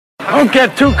Don't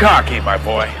get too cocky, my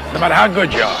boy, no matter how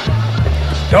good you are.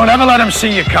 Don't ever let them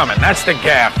see you coming. That's the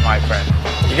gaff, my friend.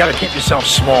 You gotta keep yourself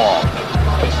small,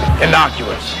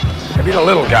 innocuous. Be the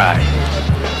little guy.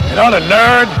 You know, the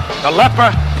nerd, the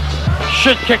leper,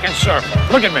 shit-kicking surfer.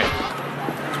 Look at me.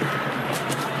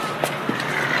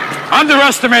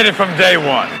 Underestimated from day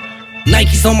one.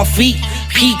 Nikes on my feet,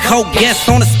 Peacoat, guest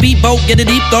on a speedboat, get a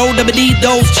deep throw, WD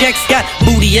those checks, got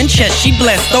booty and chest, she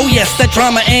blessed, oh yes, that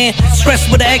drama and stress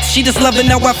with the ex, she just loving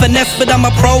how I finesse, but I'm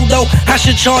a pro though, I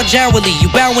should charge hourly,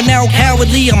 you bowing out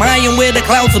cowardly, I'm high and where the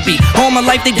clouds will be, all my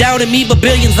life they doubted me, but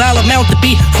billions I'll amount to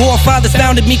be, forefathers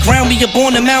founded me, crowned me up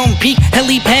on the mountain peak,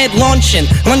 helipad launching,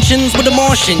 luncheons with a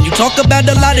Martian, you talk about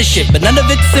a lot of shit, but none of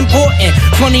it's important,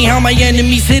 funny how my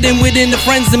enemies hidden within the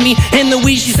friends of me, and the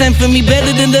weed she sent for me,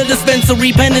 better than the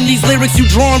dispensary, penning these lyrics you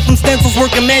drawn from stencils,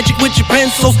 working magic with your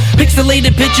pencils,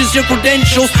 pixelated pictures, your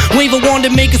credentials, wave a wand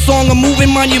to make a song, a moving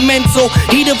monumental,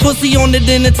 eat a pussy on the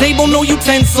dinner table, no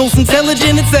utensils,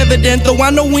 intelligent, it's evident, though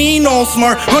I know we ain't all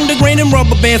smart, underground and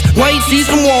rubber bands, white tees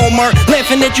from Walmart,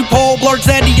 laughing at you Paul Blarts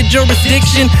out of your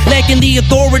jurisdiction, lacking the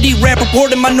authority, rap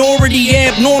reporting minority,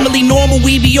 abnormally normal,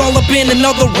 we be all up in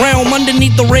another realm,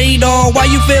 underneath the radar, why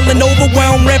you feeling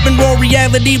overwhelmed, rapping raw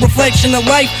reality, reflection of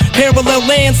life, parallel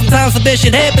land, sometimes the best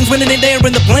shit happens when it ain't there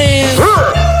in the plans.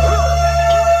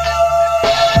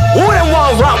 Who them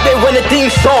want rap there when the thing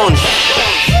sounds?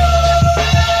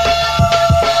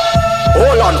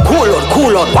 Hold on,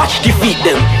 cool on, watch defeat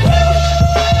them.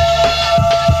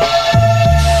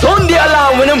 Sound the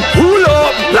alarm when them pull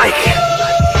up like.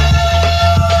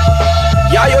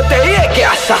 Ya yo te dije que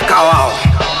has acabado.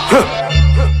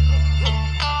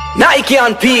 Nike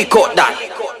and Peacoat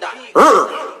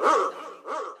that.